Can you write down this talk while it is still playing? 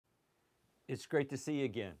It's great to see you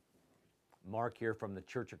again. Mark here from the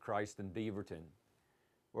Church of Christ in Beaverton.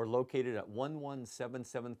 We're located at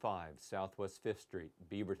 11775 Southwest 5th Street,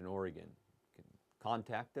 Beaverton, Oregon. You can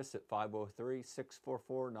contact us at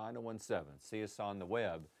 503-644-9017. See us on the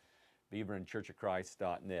web,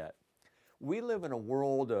 beavertonchurchofchrist.net. We live in a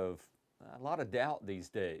world of a lot of doubt these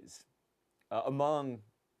days among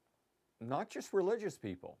not just religious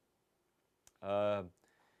people.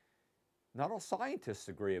 Not all scientists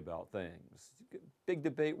agree about things. Big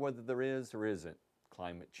debate whether there is or isn't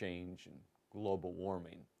climate change and global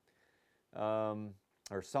warming. There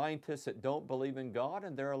are scientists that don't believe in God,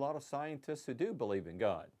 and there are a lot of scientists who do believe in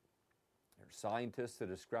God. There are scientists that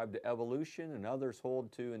ascribe to evolution, and others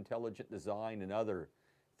hold to intelligent design and other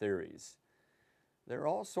theories. There are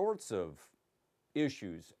all sorts of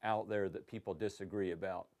issues out there that people disagree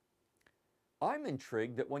about. I'm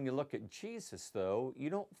intrigued that when you look at Jesus, though,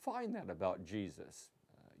 you don't find that about Jesus.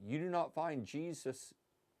 You do not find Jesus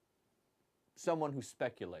someone who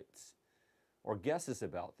speculates or guesses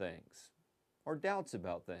about things or doubts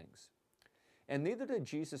about things. And neither did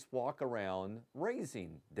Jesus walk around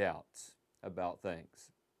raising doubts about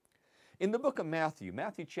things. In the book of Matthew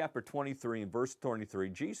chapter 23 and verse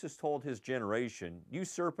 23, Jesus told his generation, "You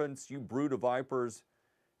serpents, you brood of vipers,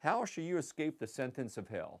 how shall you escape the sentence of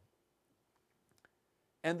hell?"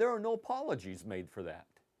 And there are no apologies made for that.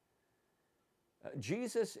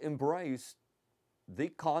 Jesus embraced the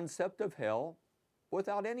concept of hell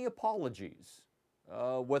without any apologies,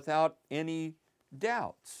 without any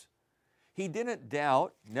doubts. He didn't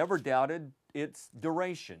doubt, never doubted its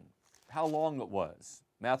duration, how long it was.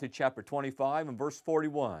 Matthew chapter 25 and verse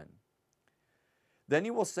 41. Then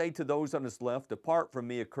he will say to those on his left, "Depart from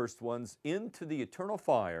me, accursed ones, into the eternal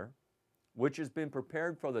fire, which has been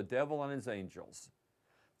prepared for the devil and his angels."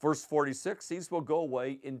 Verse 46, these will go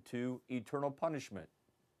away into eternal punishment.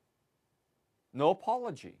 No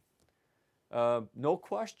apology, no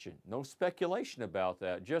question, no speculation about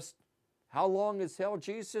that. Just how long is hell,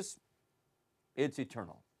 Jesus? It's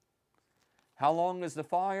eternal. How long is the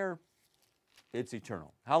fire? It's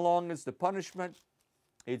eternal. How long is the punishment?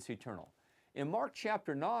 It's eternal. In Mark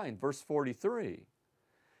chapter 9, verse 43,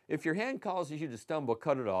 if your hand causes you to stumble,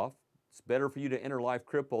 cut it off. It's better for you to enter life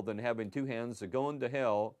crippled than having two hands to go into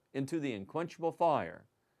hell, into the unquenchable fire,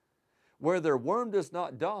 where their worm does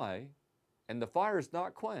not die and the fire is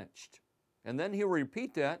not quenched. And then he'll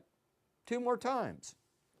repeat that 2 more times.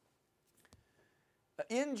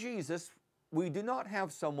 In Jesus, we do not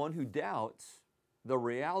have someone who doubts the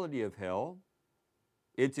reality of hell,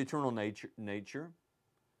 its eternal nature.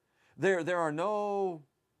 There are no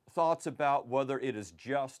thoughts about whether it is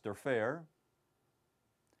just or fair.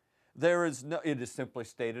 It is simply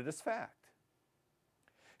stated as fact.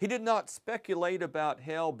 He did not speculate about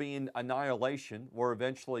hell being annihilation, where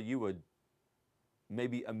eventually you would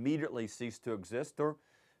maybe immediately cease to exist, or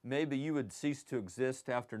maybe you would cease to exist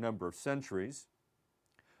after a number of centuries,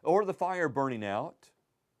 or the fire burning out,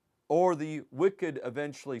 or the wicked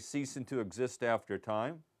eventually ceasing to exist after a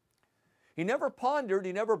time. He never pondered,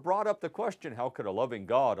 he never brought up the question, how could a loving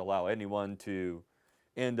God allow anyone to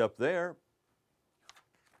end up there?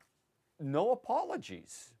 No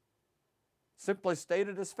apologies, simply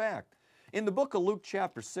stated as fact. In the book of Luke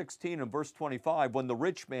chapter 16 and verse 25, when the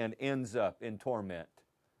rich man ends up in torment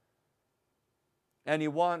and he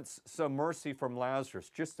wants some mercy from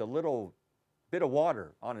Lazarus, just a little bit of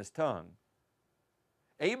water on his tongue,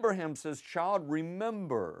 Abraham says, "Child,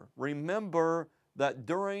 remember that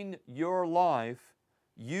during your life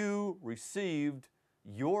you received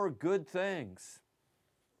your good things."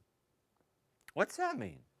 What's that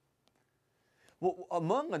mean? Well,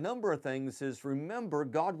 among a number of things is, remember,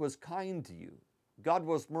 God was kind to you. God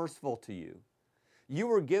was merciful to you. You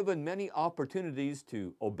were given many opportunities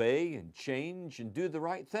to obey and change and do the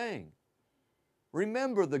right thing.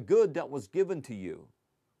 Remember the good that was given to you.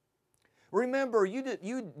 Remember, you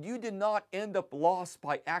did not end up lost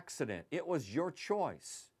by accident. It was your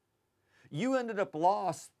choice. You ended up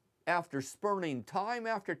lost after spurning time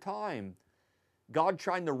after time, God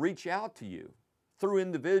trying to reach out to you through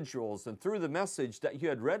individuals and through the message that you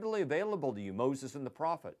had readily available to you, Moses and the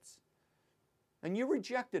prophets. And you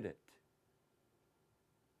rejected it.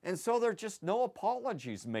 And so there are just no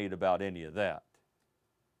apologies made about any of that.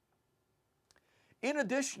 In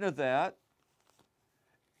addition to that,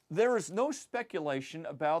 there is no speculation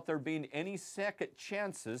about there being any second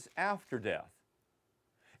chances after death.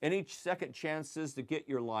 Any second chances to get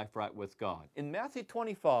your life right with God. In Matthew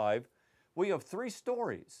 25, we have 3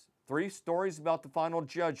 stories. 3 stories about the final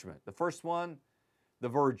judgment. The first one, the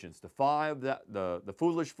virgins. The 5, the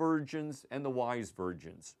foolish virgins and the wise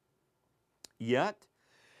virgins. Yet,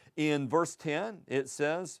 In verse 10, it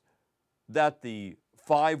says that the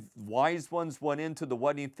 5 wise ones went into the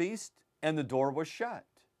wedding feast and the door was shut.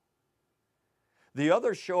 The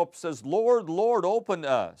others show up and says, Lord, Lord, open to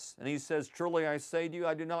us. And he says, truly I say to you,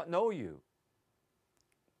 I do not know you.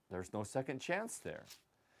 There's no second chance there.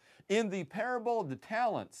 In the parable of the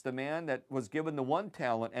talents, the man that was given the 1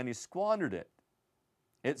 talent and he squandered it,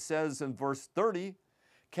 it says in verse 30,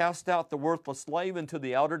 cast out the worthless slave into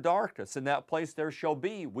the outer darkness. In that place there shall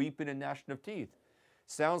be weeping and gnashing of teeth.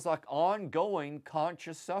 Sounds like ongoing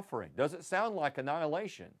conscious suffering. Does it sound like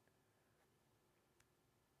annihilation?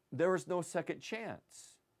 There is no second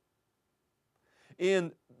chance.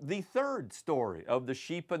 In the 3rd story of the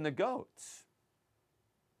sheep and the goats,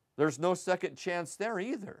 there's no second chance there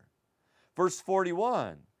either. Verse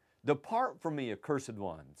 41, depart from me, accursed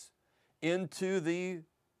ones, into the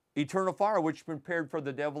eternal fire which is prepared for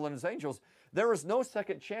the devil and his angels. There is no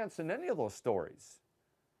second chance in any of those stories.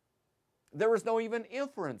 There is no even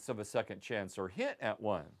inference of a second chance or hint at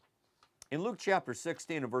one. In Luke chapter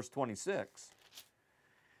 16 and verse 26,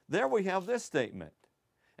 there we have this statement.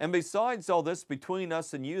 And besides all this, between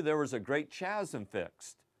us and you, there was a great chasm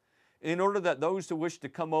fixed, in order that those who wish to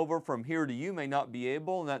come over from here to you may not be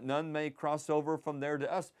able, and that none may cross over from there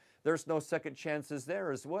to us. There's no second chances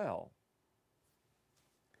there as well.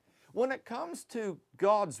 When it comes to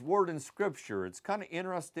God's Word in Scripture, it's kind of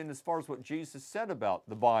interesting as far as what Jesus said about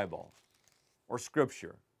the Bible or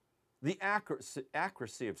Scripture, the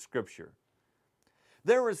accuracy of Scripture.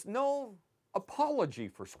 There is no apology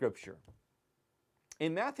for Scripture.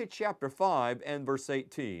 In Matthew chapter 5 and verse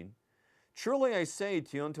 18, truly I say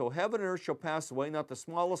to you, until heaven and earth shall pass away, not the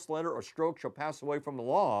smallest letter or stroke shall pass away from the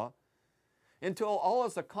law, until all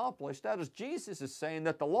is accomplished. That is, Jesus is saying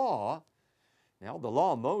that the law, now the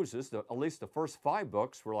law of Moses, at least the first 5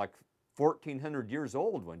 books were like 1,400 years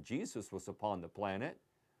old when Jesus was upon the planet.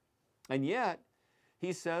 And yet,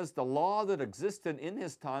 he says the law that existed in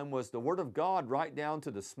his time was the Word of God right down to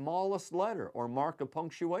the smallest letter or mark of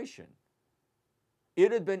punctuation.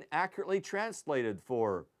 It had been accurately translated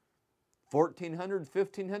for 1,400,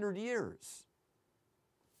 1,500 years.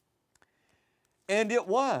 And it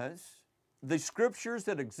was the Scriptures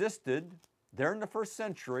that existed there in the 1st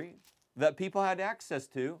century that people had access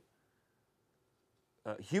to.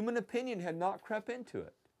 Human opinion had not crept into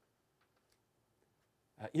it.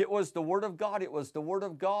 It was the Word of God. It was the Word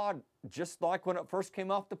of God just like when it first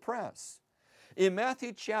came off the press. In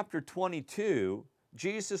Matthew chapter 22,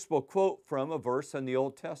 Jesus will quote from a verse in the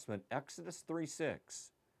Old Testament, Exodus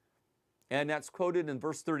 3:6. And that's quoted in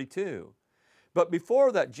verse 32. But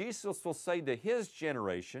before that, Jesus will say to his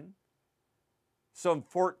generation, some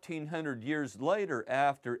 1,400 years later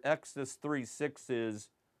after Exodus 3:6 is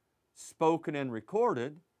spoken and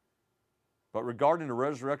recorded, but regarding the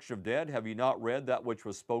resurrection of dead, have you not read that which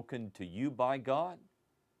was spoken to you by God?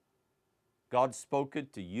 God spoke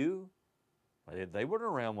it to you. They weren't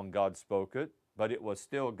around when God spoke it, but it was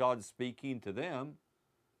still God speaking to them.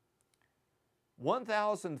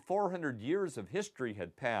 1,400 years of history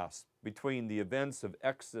had passed between the events of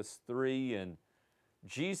Exodus 3 and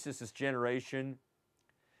Jesus' generation.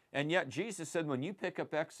 And yet Jesus said, when you pick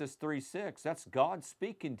up Exodus 3:6, that's God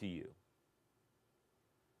speaking to you.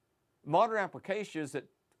 Modern application is that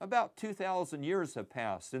about 2,000 years have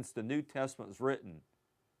passed since the New Testament was written.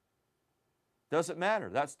 Doesn't matter.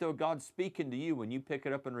 That's still God speaking to you when you pick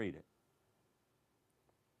it up and read it.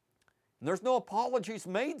 And there's no apologies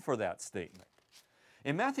made for that statement.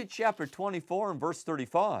 In Matthew chapter 24 and verse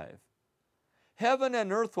 35, heaven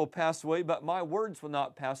and earth will pass away, but my words will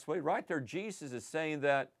not pass away. Right there, Jesus is saying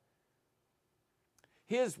that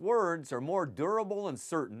his words are more durable and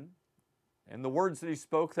certain, and the words that he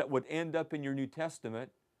spoke that would end up in your New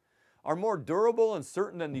Testament are more durable and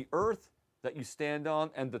certain than the earth that you stand on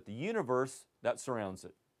and that the universe that surrounds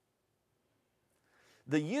it.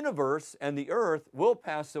 The universe and the earth will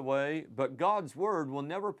pass away, but God's Word will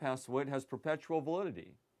never pass away. It has perpetual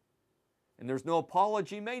validity. And there's no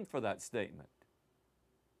apology made for that statement.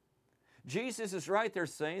 Jesus is right there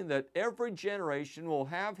saying that every generation will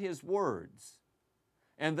have His words,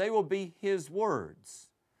 and they will be His words,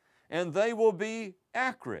 and they will be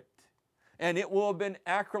accurate, and it will have been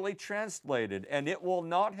accurately translated, and it will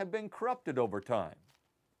not have been corrupted over time.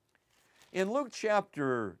 In Luke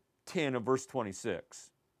chapter 10 and verse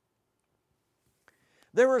 26,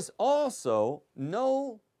 there is also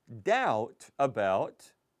no doubt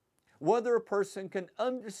about whether a person can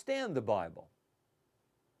understand the Bible.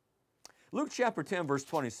 Luke chapter 10 verse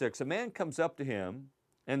 26, a man comes up to him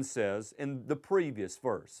and says in the previous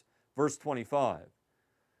verse, verse 25,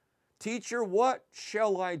 Teacher, what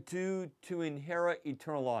shall I do to inherit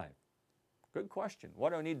eternal life? Good question.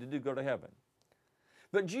 What do I need to do to go to heaven?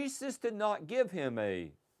 But Jesus did not give him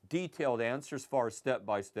a detailed answer as far as step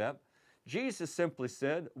by step. Jesus simply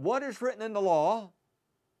said, what is written in the law?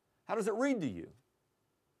 How does it read to you?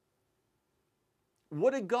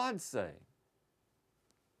 What did God say?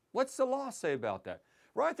 What's the law say about that?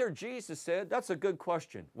 Right there, Jesus said, that's a good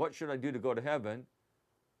question. What should I do to go to heaven?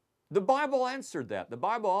 The Bible answered that. The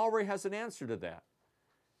Bible already has an answer to that.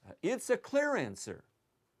 It's a clear answer.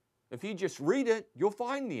 If you just read it, you'll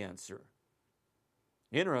find the answer.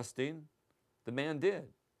 Interesting, the man did.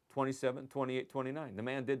 27, 28, 29. The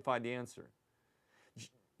man did find the answer.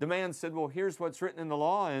 The man said, well, here's what's written in the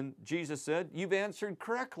law. And Jesus said, you've answered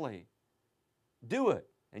correctly. Do it,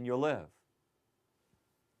 and you'll live.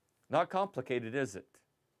 Not complicated, is it?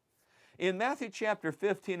 In Matthew chapter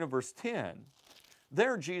 15 and verse 10,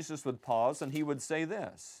 there Jesus would pause and he would say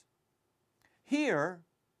this, hear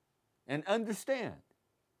and understand.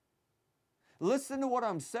 Listen to what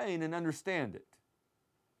I'm saying and understand it.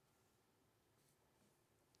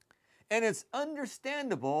 And it's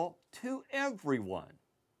understandable to everyone.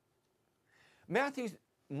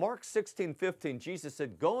 Mark 16, 15, Jesus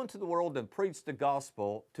said, go into the world and preach the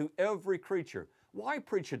gospel to every creature. Why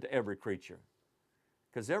preach it to every creature?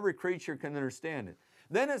 Because every creature can understand it.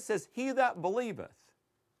 Then it says, he that believeth.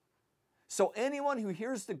 So anyone who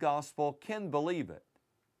hears the gospel can believe it.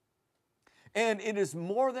 And it is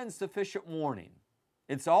more than sufficient warning.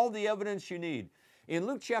 It's all the evidence you need. In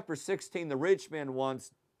Luke chapter 16, the rich man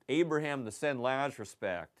wants Abraham to send Lazarus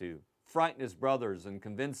back to frighten his brothers and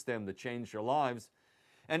convince them to change their lives.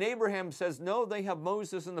 And Abraham says, no, they have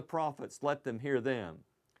Moses and the prophets. Let them hear them.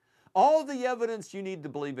 All the evidence you need to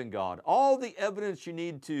believe in God, all the evidence you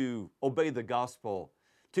need to obey the gospel,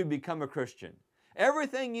 to become a Christian,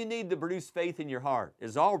 everything you need to produce faith in your heart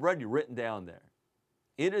is already written down there.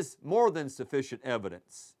 It is more than sufficient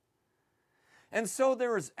evidence. And so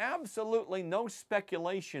there is absolutely no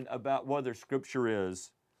speculation about whether Scripture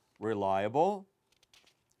is reliable,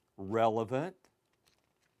 relevant,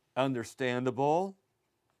 understandable,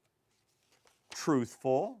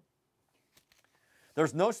 truthful.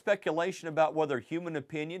 There's no speculation about whether human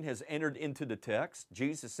opinion has entered into the text.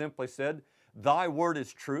 Jesus simply said, thy word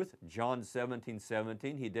is truth, John 17,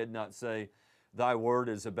 17. He did not say, thy word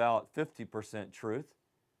is about 50% truth.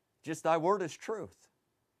 Just thy word is truth.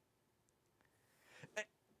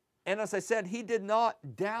 And as I said, he did not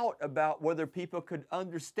doubt about whether people could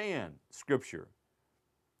understand Scripture.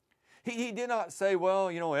 He did not say,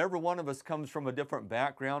 well, you know, every one of us comes from a different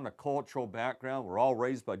background, a cultural background. We're all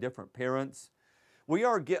raised by different parents.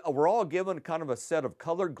 We're all given kind of a set of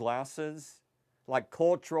colored glasses, like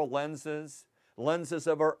cultural lenses, lenses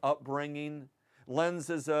of our upbringing,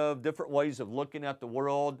 lenses of different ways of looking at the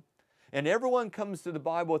world. And everyone comes to the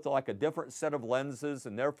Bible with like a different set of lenses,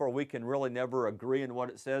 and therefore we can really never agree on what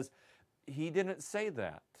it says. He didn't say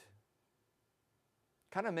that.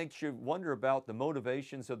 Kind of makes you wonder about the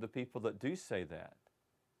motivations of the people that do say that.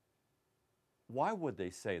 Why would they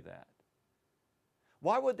say that?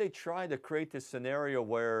 Why would they try to create this scenario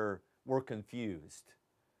where we're confused?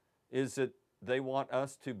 Is it they want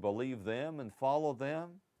us to believe them and follow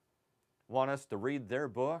them? Want us to read their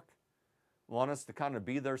book? Want us to kind of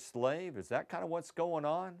be their slave? Is that kind of what's going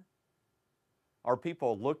on? Are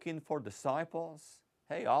people looking for disciples?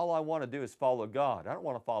 Hey, all I want to do is follow God. I don't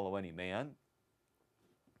want to follow any man.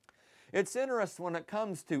 It's interesting when it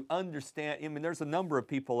comes to understand. I mean, there's a number of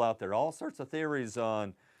people out there, all sorts of theories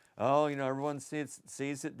on, oh, you know, everyone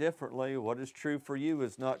sees it differently. What is true for you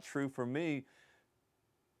is not true for me.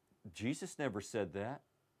 Jesus never said that.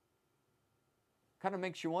 Kind of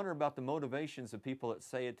makes you wonder about the motivations of people that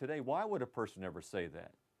say it today. Why would a person ever say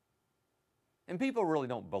that? And people really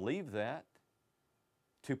don't believe that.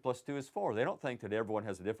 2 plus 2 is 4. They don't think that everyone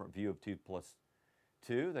has a different view of 2 plus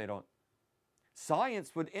 2. They don't.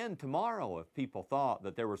 Science would end tomorrow if people thought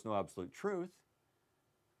that there was no absolute truth.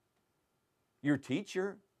 Your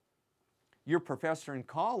teacher, your professor in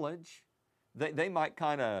college, they might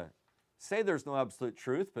kind of say there's no absolute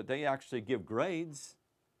truth, but they actually give grades.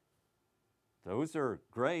 Those are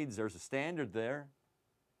grades. There's a standard there.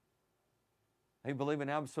 They believe in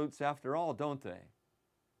absolutes after all, don't they?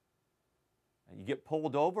 And you get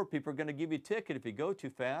pulled over, people are going to give you a ticket if you go too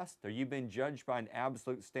fast. Are you being judged by an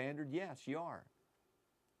absolute standard? Yes, you are.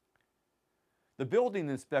 The building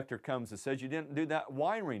inspector comes and says you didn't do that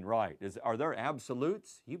wiring right. Are there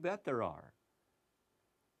absolutes? You bet there are.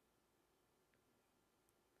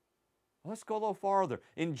 Let's go a little farther.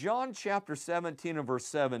 In John chapter 17 and verse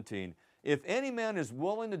 17, if any man is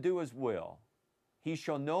willing to do his will, he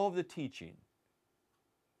shall know of the teaching,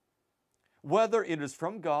 whether it is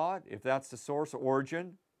from God, if that's the source or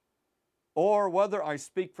origin, or whether I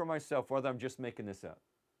speak for myself, whether I'm just making this up.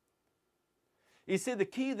 You see, the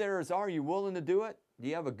key there is, are you willing to do it? Do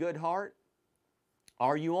you have a good heart?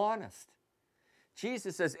 Are you honest?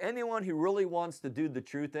 Jesus says anyone who really wants to do the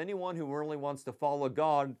truth, anyone who really wants to follow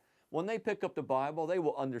God, when they pick up the Bible, they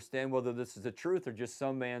will understand whether this is the truth or just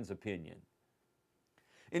some man's opinion.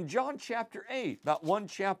 In John chapter 8, about one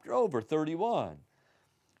chapter over, 31,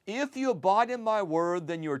 if you abide in my word,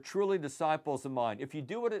 then you are truly disciples of mine. If you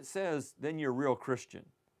do what it says, then you're a real Christian.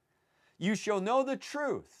 You shall know the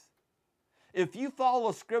truth. If you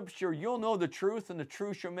follow Scripture, you'll know the truth, and the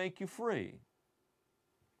truth shall make you free.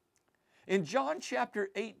 In John chapter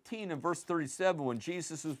 18 and verse 37, when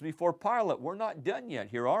Jesus was before Pilate, we're not done yet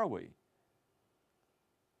here, are we?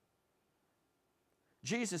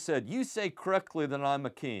 Jesus said, you say correctly that I'm a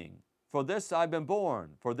king. For this I've been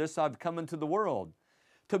born. For this I've come into the world,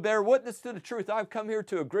 to bear witness to the truth. I've come here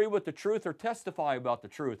to agree with the truth or testify about the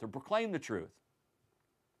truth or proclaim the truth.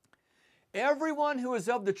 Everyone who is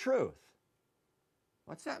of the truth.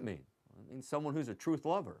 What's that mean? It means someone who's a truth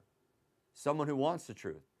lover. Someone who wants the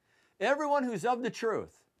truth. Everyone who's of the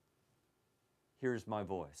truth hears my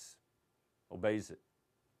voice, obeys it.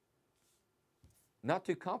 Not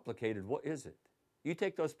too complicated. What is it? You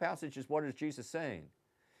take those passages, what is Jesus saying?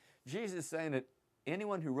 Jesus is saying that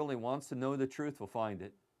anyone who really wants to know the truth will find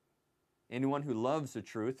it. Anyone who loves the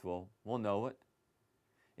truth will know it.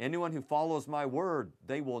 Anyone who follows my word,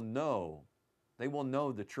 they will know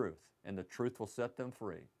the truth, and the truth will set them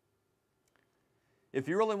free. If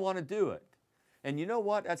you really want to do it, and you know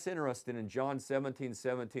what? That's interesting in John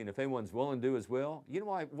 17:17. If anyone's willing to do his will, you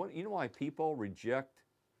know why people reject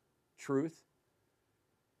truth?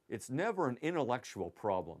 It's never an intellectual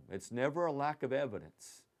problem. It's never a lack of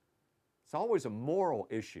evidence. It's always a moral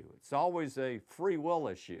issue. It's always a free will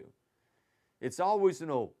issue. It's always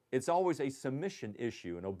a submission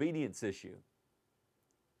issue, an obedience issue.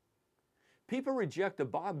 People reject the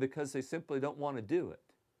Bible because they simply don't want to do it.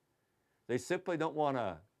 They simply don't want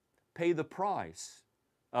to pay the price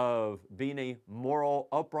of being a moral,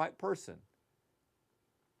 upright person.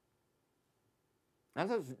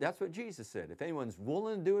 That's what Jesus said. If anyone's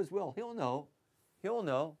willing to do his will, he'll know. He'll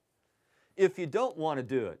know. If you don't want to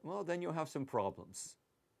do it, well, then you'll have some problems.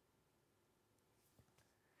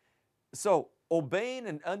 So, obeying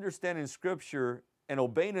and understanding Scripture and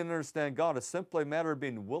obeying and understanding God is simply a matter of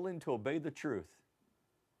being willing to obey the truth,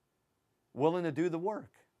 willing to do the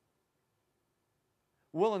work,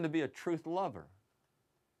 willing to be a truth lover,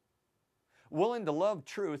 willing to love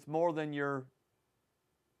truth more than your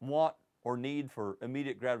want or need for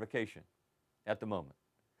immediate gratification at the moment,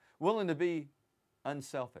 willing to be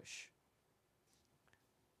unselfish.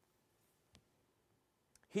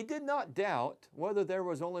 He did not doubt whether there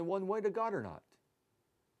was only one way to God or not.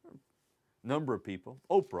 A number of people,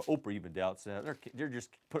 Oprah even doubts that.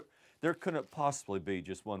 There couldn't possibly be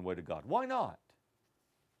just one way to God. Why not?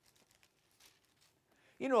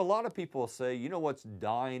 You know, a lot of people say, you know what's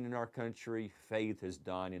dying in our country? Faith is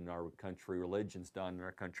dying in our country. Religion's dying in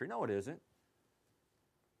our country. No, it isn't.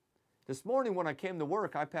 This morning when I came to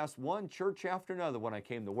work, I passed one church after another when I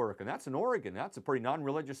came to work, and that's in Oregon. That's a pretty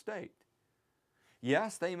non-religious state.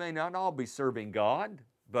 Yes, they may not all be serving God,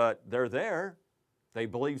 but they're there. They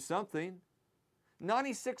believe something.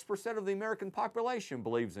 96% of the American population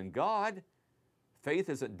believes in God. Faith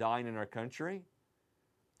isn't dying in our country.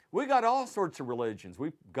 We got all sorts of religions.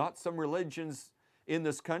 We've got some religions in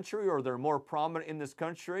this country, or they're more prominent in this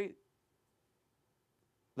country,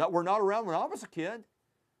 that were not around when I was a kid.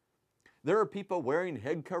 There are people wearing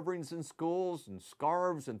head coverings in schools and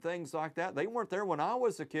scarves and things like that. They weren't there when I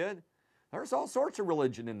was a kid. There's all sorts of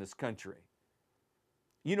religion in this country.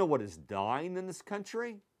 You know what is dying in this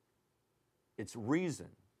country? It's reason.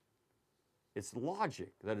 It's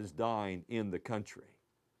logic that is dying in the country.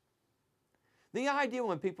 The idea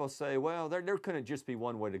when people say, well, there couldn't just be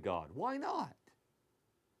one way to God. Why not?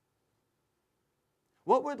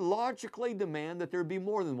 What would logically demand that there be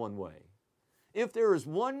more than one way? If there is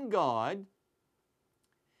one God,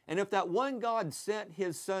 and if that one God sent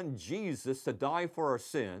His Son Jesus to die for our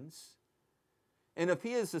sins, and if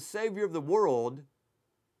He is the Savior of the world,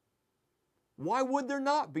 why would there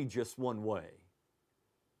not be just one way?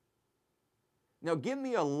 Now give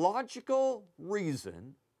me a logical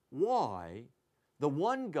reason why the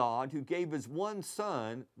one God who gave His one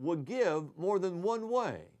Son would give more than one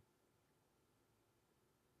way.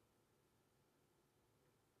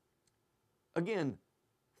 Again,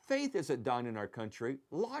 faith isn't dying in our country.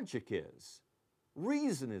 Logic is.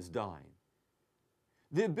 Reason is dying.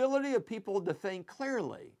 The ability of people to think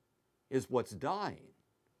clearly is what's dying.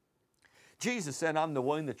 Jesus said, I'm the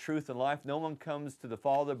way, the truth, and life. No one comes to the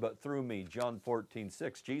Father but through me. John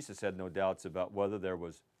 14:6. Jesus had no doubts about whether there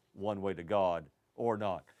was one way to God or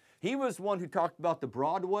not. He was one who talked about the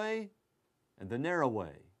broad way and the narrow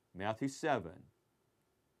way. Matthew 7,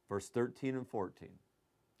 verse 13 and 14.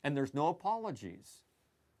 And there's no apologies.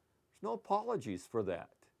 There's no apologies for that.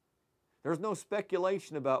 There's no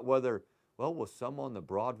speculation about whether, well, will some on the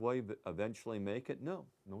broad way eventually make it? No,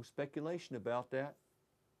 no speculation about that.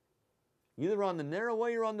 Either on the narrow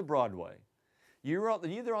way or on the broad way. You're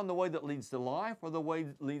either on the way that leads to life or the way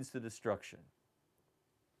that leads to destruction.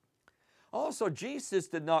 Also, Jesus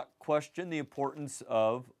did not question the importance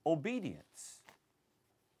of obedience.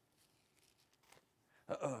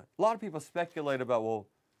 A lot of people speculate about, well,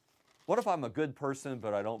 what if I'm a good person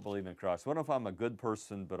but I don't believe in Christ? What if I'm a good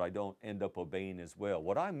person but I don't end up obeying His will?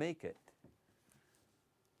 Would I make it?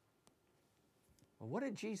 Well, what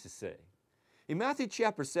did Jesus say? In Matthew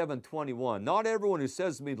chapter 7:21, not everyone who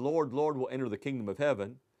says to me, Lord, Lord, will enter the kingdom of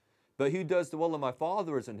heaven, but who does the will of my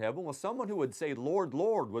Father is in heaven. Well, someone who would say, Lord,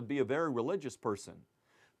 Lord, would be a very religious person.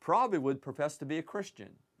 Probably would profess to be a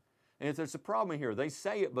Christian. And if there's a problem here, they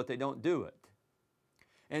say it, but they don't do it.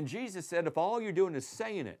 And Jesus said, if all you're doing is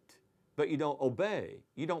saying it, but you don't obey,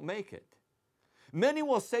 you don't make it. Many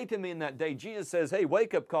will say to me in that day, Jesus says, hey,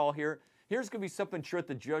 wake up call here. Here's going to be something true at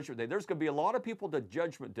the judgment day. There's going to be a lot of people at the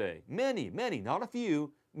judgment day. Many, not a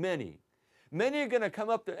few, many. Many are going to come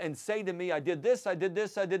up and say to me, I did this, I did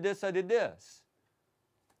this, I did this, I did this.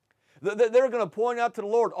 They're going to point out to the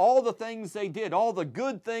Lord all the things they did, all the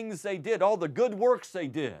good things they did, all the good works they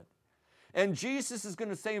did. And Jesus is going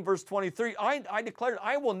to say in verse 23, I declare,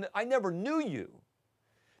 I never knew you.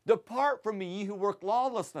 Depart from me, ye who work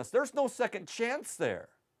lawlessness. There's no second chance there.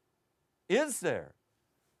 Is there?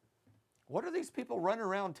 What are these people running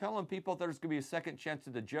around telling people there's going to be a second chance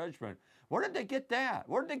at the judgment? Where did they get that?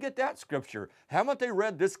 Where did they get that scripture? Haven't they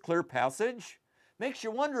read this clear passage? Makes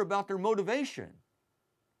you wonder about their motivation.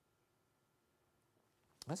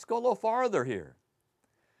 Let's go a little farther here.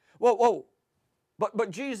 Whoa.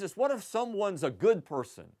 But Jesus, what if someone's a good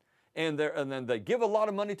person and then they give a lot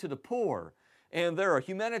of money to the poor and they're a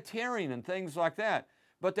humanitarian and things like that,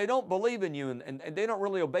 but they don't believe in you and they don't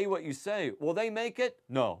really obey what you say? Will they make it?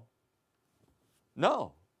 No.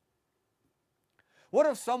 No. What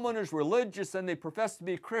if someone is religious and they profess to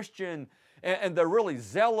be a Christian and they're really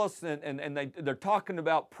zealous and they're talking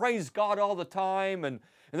about praise God all the time and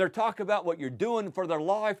they're talking about what you're doing for their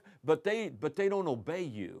life, but they don't obey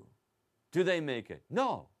you? Do they make it?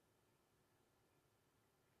 No.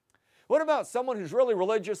 What about someone who's really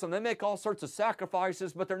religious and they make all sorts of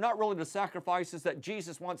sacrifices, but they're not really the sacrifices that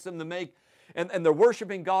Jesus wants them to make, and they're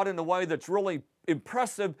worshiping God in a way that's really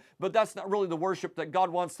impressive, but that's not really the worship that God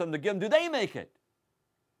wants them to give them? Do they make it?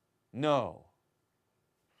 No.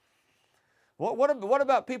 What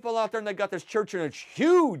about people out there and they got this church and it's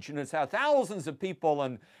huge and it's had thousands of people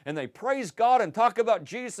and they praise God and talk about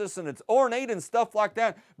Jesus and it's ornate and stuff like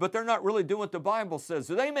that, but they're not really doing what the Bible says?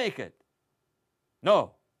 Do they make it?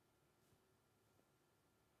 No.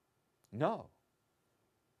 No.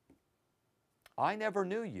 I never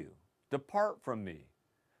knew you. Depart from me.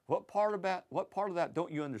 What part of that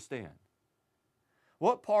don't you understand?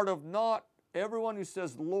 What part of not everyone who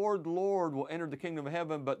says, Lord, Lord, will enter the kingdom of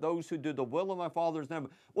heaven, but those who do the will of my Father is in heaven?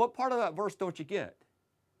 What part of that verse don't you get?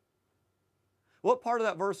 What part of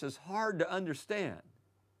that verse is hard to understand?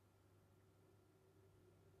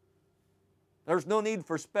 There's no need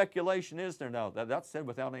for speculation, is there? No, that's said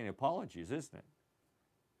without any apologies, isn't it?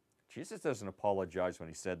 Jesus doesn't apologize when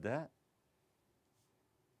He said that.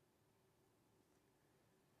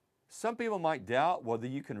 Some people might doubt whether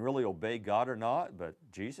you can really obey God or not, but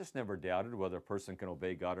Jesus never doubted whether a person can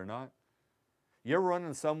obey God or not. You ever run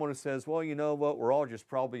into someone who says, well, you know what, we're all just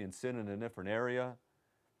probably in sin in a different area.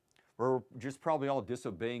 We're just probably all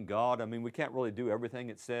disobeying God. I mean, we can't really do everything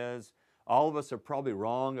it says. All of us are probably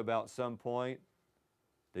wrong about some point.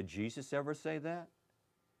 Did Jesus ever say that?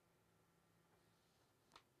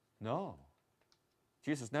 No.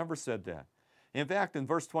 Jesus never said that. In fact, in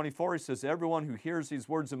verse 24, He says, everyone who hears these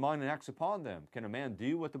words of mine and acts upon them. Can a man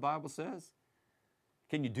do what the Bible says?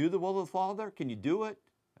 Can you do the will of the Father? Can you do it?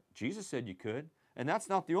 Jesus said you could. And that's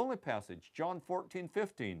not the only passage. John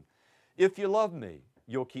 14:15. If you love me,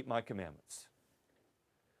 you'll keep my commandments.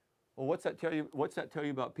 Well, what's that tell you? What's that tell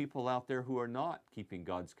you about people out there who are not keeping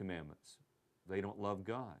God's commandments? They don't love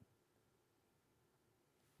God.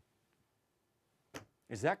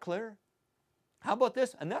 Is that clear? How about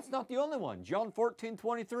this? And that's not the only one. John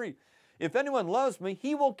 14:23. If anyone loves me,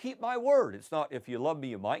 he will keep my word. It's not if you love me,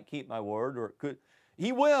 you might keep my word, or it could.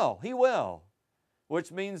 He will. He will.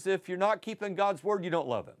 Which means if you're not keeping God's word, you don't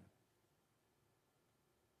love Him.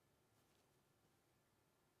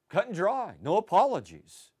 Cut and dry, no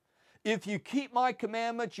apologies. If you keep my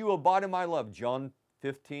commandments, you will abide in my love. John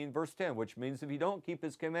 15, verse 10, which means if you don't keep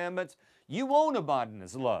his commandments, you won't abide in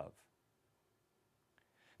his love.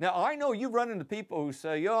 Now, I know you run into people who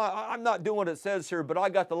say, I'm not doing what it says here, but I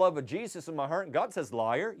got the love of Jesus in my heart. And God says,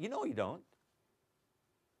 liar. You know you don't.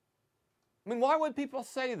 I mean, why would people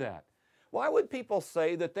say that? Why would people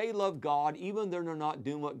say that they love God even though they're not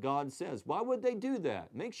doing what God says? Why would they do that?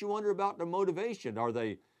 It makes you wonder about their motivation.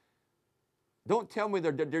 Don't tell me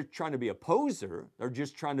they're trying to be a poser. They're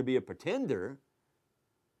just trying to be a pretender.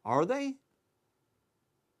 Are they?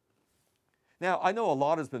 Now, I know a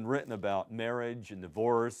lot has been written about marriage and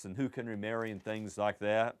divorce and who can remarry and things like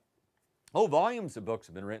that. Oh, volumes of books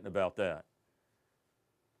have been written about that.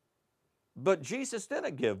 But Jesus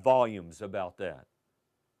didn't give volumes about that.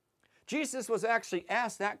 Jesus was actually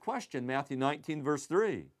asked that question, Matthew 19, verse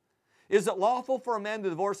 3. Is it lawful for a man to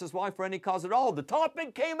divorce his wife for any cause at all? The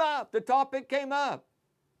topic came up. The topic came up.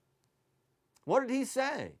 What did he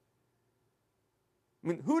say? I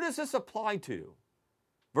mean, who does this apply to?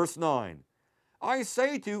 Verse 9. I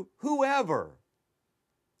say to whoever.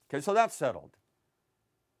 Okay, so that's settled.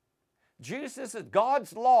 Jesus said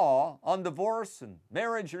God's law on divorce and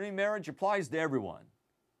marriage and remarriage applies to everyone.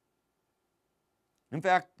 In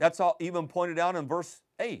fact, that's all even pointed out in verse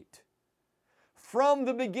 8. From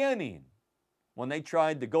the beginning, when they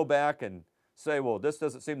tried to go back and say, well, this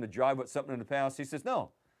doesn't seem to jive with something in the past, he says,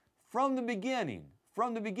 no, from the beginning.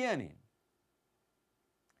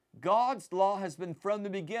 God's law has been from the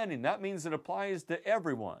beginning. That means it applies to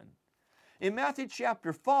everyone. In Matthew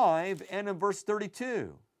chapter 5 and in verse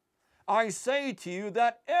 32, I say to you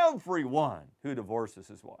that everyone who divorces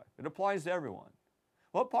his wife, it applies to everyone.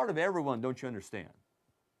 What part of everyone don't you understand?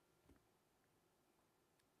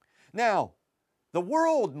 Now, the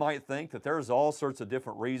world might think that there's all sorts of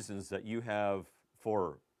different reasons that you have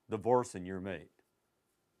for divorcing your mate.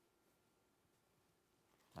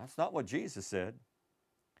 That's not what Jesus said.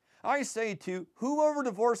 I say to whoever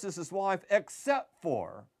divorces his wife except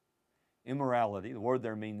for immorality, the word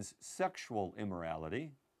there means sexual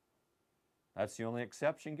immorality. That's the only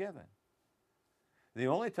exception given. The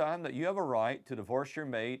only time that you have a right to divorce your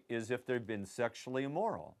mate is if they've been sexually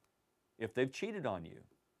immoral, if they've cheated on you.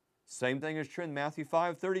 Same thing is true in Matthew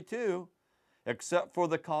 5:32, except for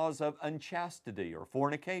the cause of unchastity or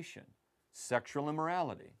fornication, sexual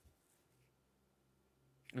immorality.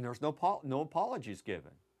 And there's no apologies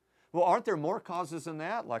given. Well, aren't there more causes than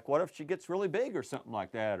that? Like what if she gets really big or something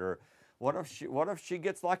like that? Or what if she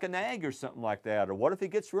gets like a nag or something like that? Or what if he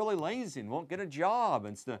gets really lazy and won't get a job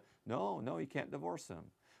and stuff? No, you can't divorce him.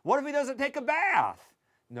 What if he doesn't take a bath?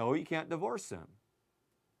 No, you can't divorce him.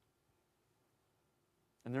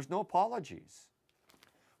 And there's no apologies.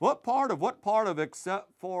 What part of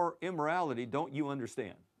except for immorality don't you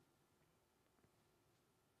understand?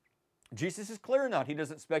 Jesus is clear enough. He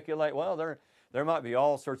doesn't speculate, well, there might be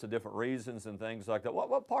all sorts of different reasons and things like that.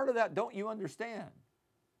 What part of that don't you understand?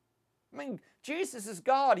 I mean, Jesus is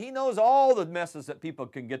God. He knows all the messes that people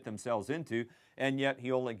can get themselves into, and yet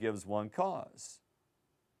he only gives one cause.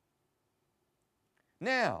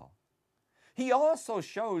 Now, he also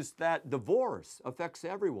shows that divorce affects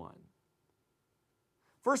everyone.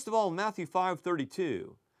 First of all, in Matthew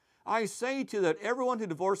 5:32, I say to you that everyone who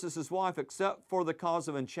divorces his wife except for the cause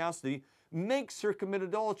of unchastity makes her commit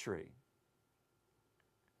adultery.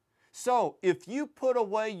 So, if you put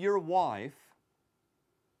away your wife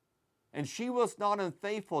and she was not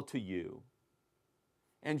unfaithful to you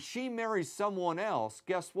and she marries someone else,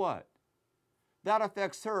 guess what? That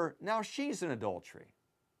affects her. Now she's in adultery.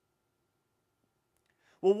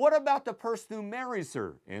 Well, what about the person who marries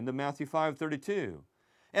her? Into Matthew 5:32.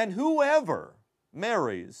 And whoever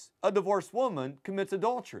marries a divorced woman commits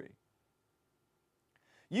adultery.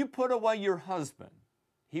 You put away your husband.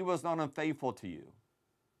 He was not unfaithful to you.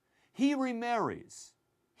 He remarries.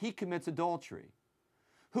 He commits adultery.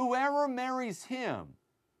 Whoever marries him,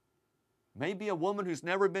 maybe a woman who's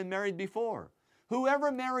never been married before,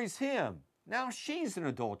 whoever marries him, now she's in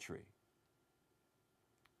adultery.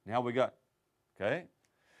 Now we got, okay?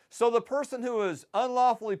 So the person who is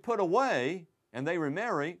unlawfully put away and they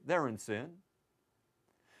remarry, they're in sin.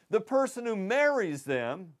 The person who marries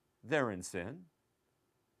them, they're in sin.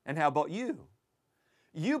 And how about you?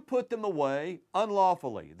 You put them away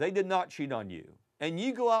unlawfully. They did not cheat on you. And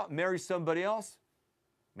you go out and marry somebody else.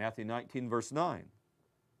 Matthew 19, verse 9.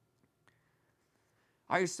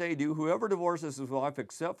 I say to you, whoever divorces his wife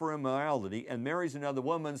except for immorality and marries another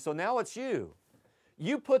woman, so now it's you.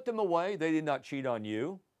 You put them away. They did not cheat on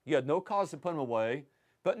you. You had no cause to put them away.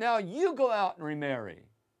 But now you go out and remarry.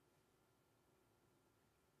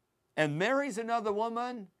 And marries another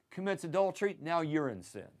woman, commits adultery, now you're in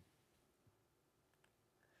sin.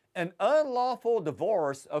 An unlawful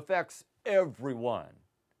divorce affects everyone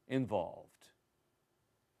involved.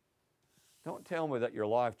 Don't tell me that your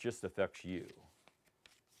life just affects you.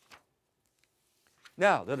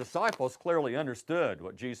 Now, the disciples clearly understood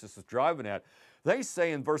what Jesus is driving at. They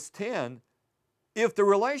say in verse 10, if the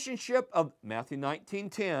relationship of, Matthew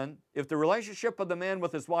 19:10, if the relationship of the man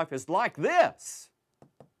with his wife is like this,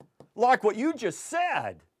 like what you just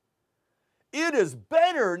said, it is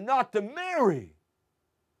better not to marry.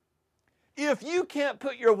 If you can't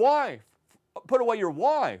put away your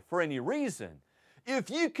wife for any reason, if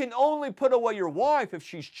you can only put away your wife if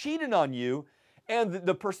she's cheated on you, and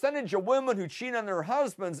the percentage of women who cheat on their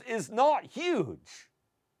husbands is not huge,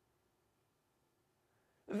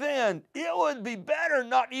 then it would be better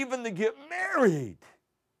not even to get married.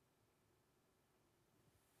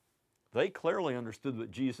 They clearly understood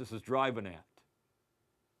what Jesus is driving at.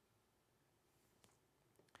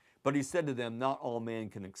 But he said to them, not all men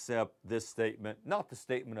can accept this statement, not the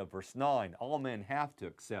statement of verse 9. All men have to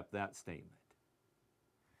accept that statement.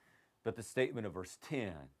 But the statement of verse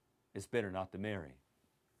 10, it's better not to marry.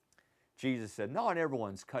 Jesus said, not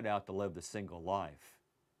everyone's cut out to live the single life.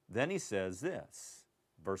 Then he says this,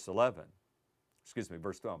 verse 12.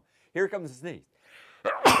 Here comes the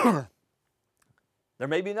sneeze. There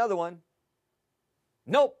may be another one.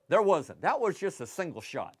 Nope, there wasn't. That was just a single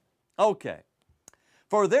shot. Okay.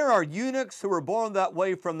 For there are eunuchs who were born that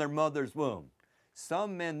way from their mother's womb.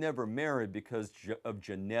 Some men never married because of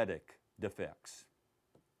genetic defects.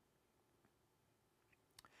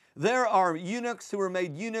 There are eunuchs who were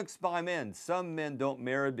made eunuchs by men. Some men don't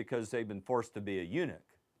marry because they've been forced to be a eunuch.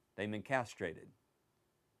 They've been castrated.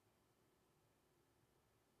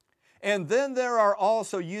 And then there are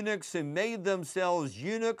also eunuchs who made themselves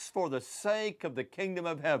eunuchs for the sake of the kingdom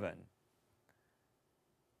of heaven.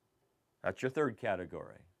 That's your third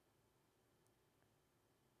category.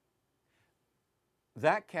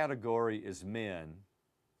 That category is men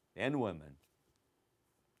and women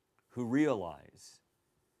who realize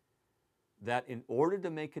that in order to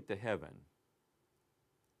make it to heaven,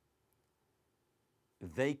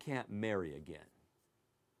 they can't marry again.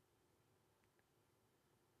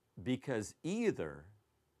 Because either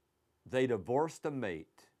they divorced a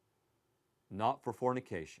mate not for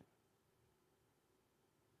fornication,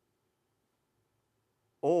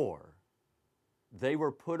 or they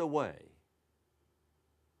were put away.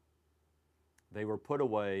 They were put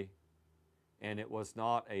away, and it was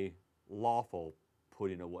not a lawful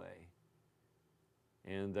putting away.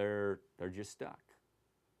 And they're just stuck.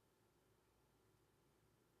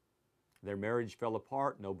 Their marriage fell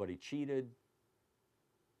apart. Nobody cheated.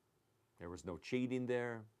 There was no cheating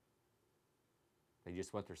there. They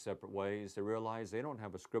just went their separate ways. They realized they don't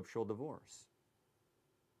have a scriptural divorce.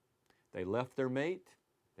 They left their mate.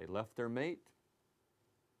 They left their mate.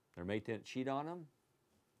 Their mate didn't cheat on them.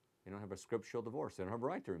 They don't have a scriptural divorce. They don't have a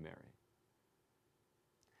right to remarry.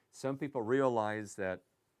 Some people realize that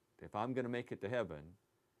if I'm going to make it to heaven,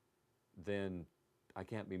 then I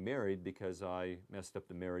can't be married because I messed up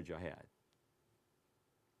the marriage I had.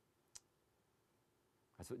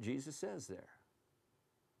 That's what Jesus says there.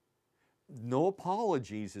 No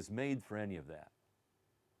apologies is made for any of that.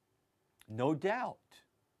 No doubt.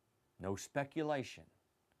 No speculation.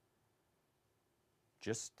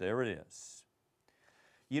 Just there it is.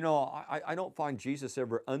 You know, I don't find Jesus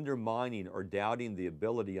ever undermining or doubting the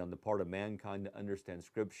ability on the part of mankind to understand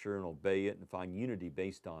Scripture and obey it and find unity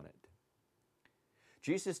based on it.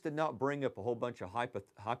 Jesus did not bring up a whole bunch of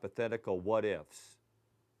hypothetical what-ifs.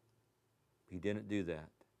 He didn't do that.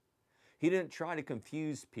 He didn't try to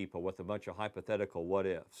confuse people with a bunch of hypothetical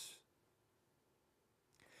what-ifs.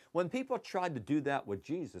 When people tried to do that with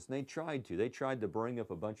Jesus, and they tried to bring up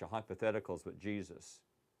a bunch of hypotheticals with Jesus,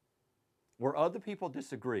 where other people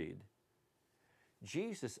disagreed,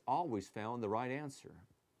 Jesus always found the right answer.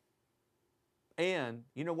 And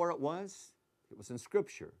you know where it was? It was in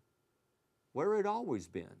Scripture, where it had always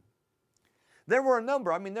been. There were a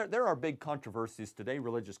number, there are big controversies today,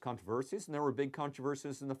 religious controversies, and there were big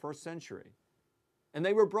controversies in the first century. And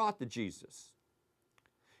they were brought to Jesus.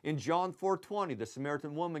 In John 4:20, the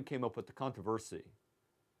Samaritan woman came up with the controversy.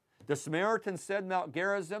 The Samaritans said Mount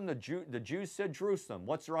Gerizim, the Jews said Jerusalem.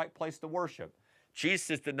 What's the right place to worship?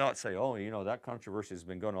 Jesus did not say, oh, you know, that controversy has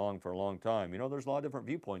been going on for a long time. You know, there's a lot of different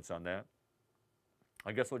viewpoints on that.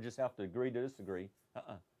 I guess we'll just have to agree to disagree.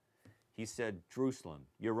 He said, Jerusalem.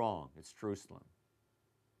 You're wrong. It's Jerusalem.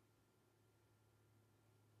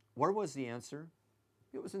 Where was the answer?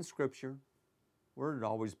 It was in Scripture, where it had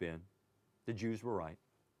always been. The Jews were right.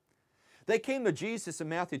 They came to Jesus in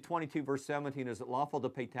Matthew 22, verse 17, is it lawful to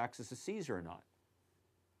pay taxes to Caesar or not?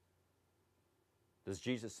 Does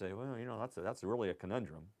Jesus say, well, that's really a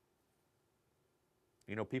conundrum?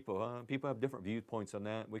 People have different viewpoints on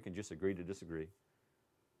that. We can just agree to disagree.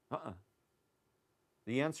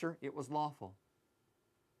 The answer, it was lawful.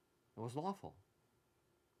 It was lawful.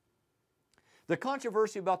 The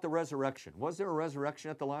controversy about the resurrection. Was there a resurrection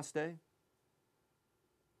at the last day?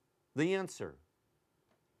 The answer,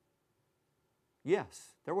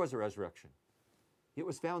 yes, there was a resurrection. It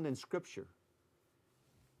was found in Scripture.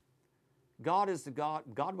 God was the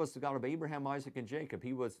God of Abraham, Isaac, and Jacob.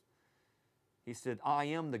 He said, I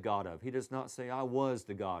am the God of. He does not say, I was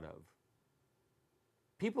the God of.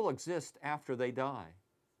 People exist after they die.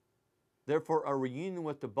 Therefore, a reunion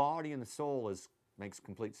with the body and the soul makes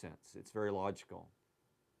complete sense. It's very logical.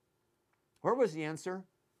 Where was the answer?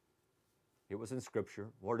 It was in Scripture,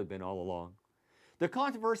 or it had been all along. The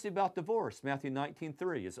controversy about divorce, Matthew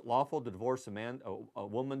 19:3. Is it lawful to divorce a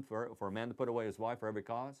woman for a man to put away his wife for every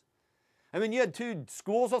cause? I mean, you had two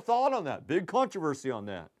schools of thought on that. Big controversy on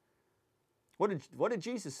that. What did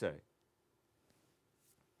Jesus say?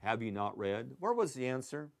 Have you not read? Where was the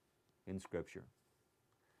answer? In Scripture.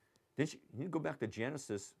 You go back to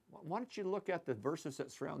Genesis. Why don't you look at the verses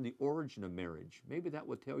that surround the origin of marriage? Maybe that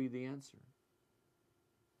would tell you the answer.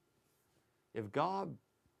 If God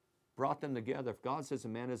brought them together, if God says a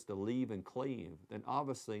man is to leave and cleave, then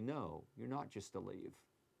obviously no, you're not just to leave.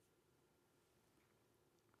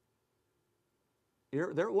 There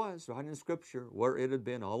it was, right in Scripture, where it had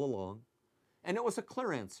been all along. And it was a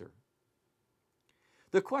clear answer.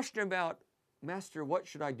 The question about, Master, what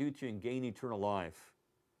should I do to gain eternal life?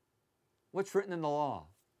 What's written in the law?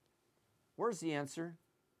 Where's the answer?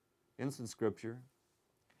 It's in Scripture.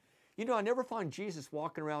 I never find Jesus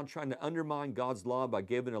walking around trying to undermine God's law by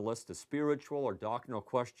giving a list of spiritual or doctrinal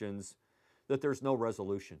questions that there's no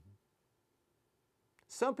resolution.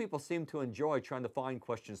 Some people seem to enjoy trying to find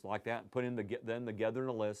questions like that and putting them together in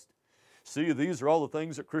a list. See, these are all the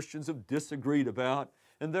things that Christians have disagreed about,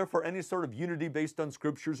 and therefore any sort of unity based on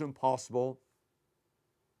Scripture is impossible.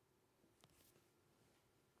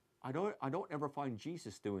 I don't ever find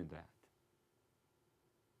Jesus doing that.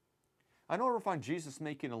 I don't ever find Jesus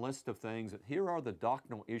making a list of things that here are the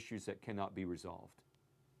doctrinal issues that cannot be resolved.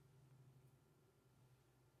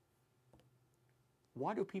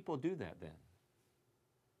 Why do people do that then?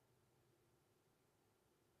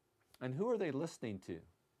 And who are they listening to?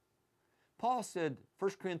 Paul said,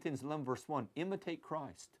 1 Corinthians 11, verse 1, imitate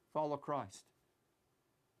Christ, follow Christ.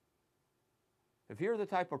 If you're the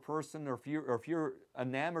type of person, or if you're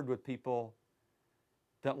enamored with people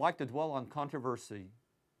that like to dwell on controversy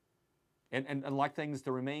and like things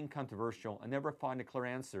to remain controversial and never find a clear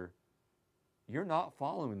answer, you're not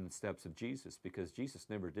following the steps of Jesus, because Jesus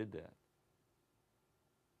never did that.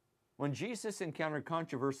 When Jesus encountered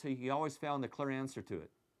controversy, he always found a clear answer to it.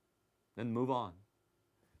 Then move on.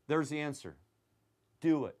 There's the answer.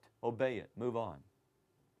 Do it. Obey it. Move on.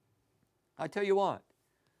 I tell you what,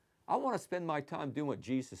 I want to spend my time doing what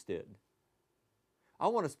Jesus did. I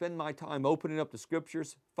want to spend my time opening up the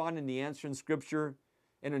Scriptures, finding the answer in Scripture,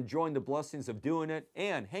 and enjoying the blessings of doing it,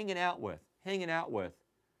 and hanging out with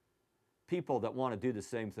people that want to do the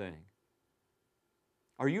same thing.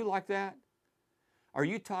 Are you like that? Are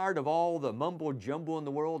you tired of all the mumbo jumbo in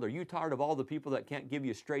the world? Are you tired of all the people that can't give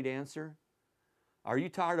you a straight answer? Are you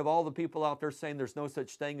tired of all the people out there saying there's no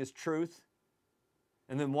such thing as truth,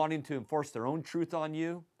 and then wanting to enforce their own truth on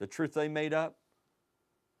you, the truth they made up?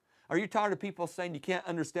 Are you tired of people saying you can't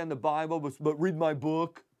understand the Bible, but read my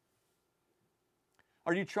book?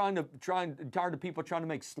 Are you tired of people trying to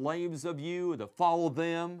make slaves of you, to follow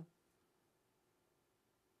them?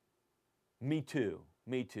 Me too.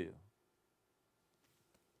 Me too.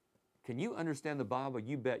 Can you understand the Bible?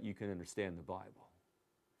 You bet you can understand the Bible.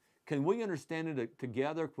 Can we understand it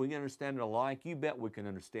together? Can we understand it alike? You bet we can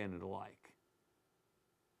understand it alike.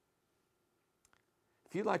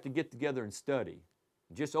 If you'd like to get together and study,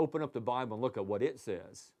 just open up the Bible and look at what it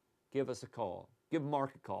says. Give us a call. Give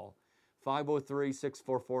Mark a call.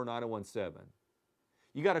 503-644-9017.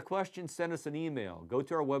 You got a question? Send us an email. Go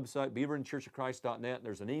to our website, beaverinchurchofchrist.net.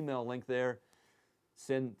 There's an email link there.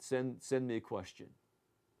 Send me a question.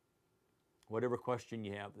 Whatever question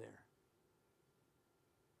you have there.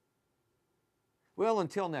 Well,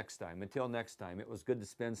 until next time, it was good to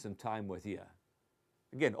spend some time with you.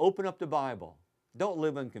 Again, open up the Bible. Don't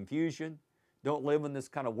live in confusion. Don't live in this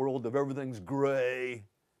kind of world of everything's gray.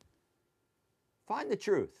 Find the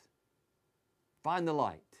truth. Find the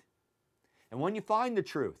light. And when you find the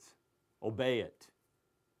truth, obey it.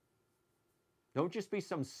 Don't just be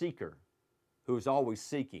some seeker who's always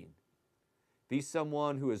seeking. Be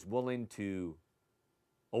someone who is willing to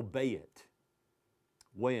obey it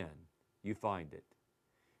when you find it.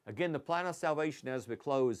 Again, the plan of salvation as we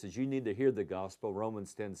close is you need to hear the gospel,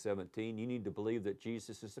 Romans 10:17. You need to believe that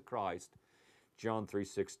Jesus is the Christ, John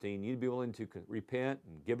 3:16. You need to be willing to repent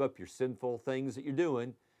and give up your sinful things that you're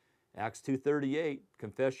doing, Acts 2:38.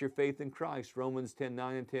 Confess your faith in Christ, Romans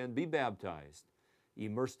 10:9 and 10. Be baptized,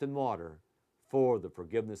 immersed in water for the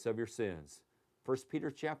forgiveness of your sins. 1 Peter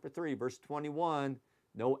chapter 3, verse 21.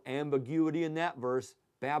 No ambiguity in that verse.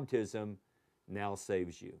 Baptism now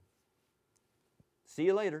saves you. See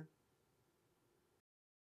you later.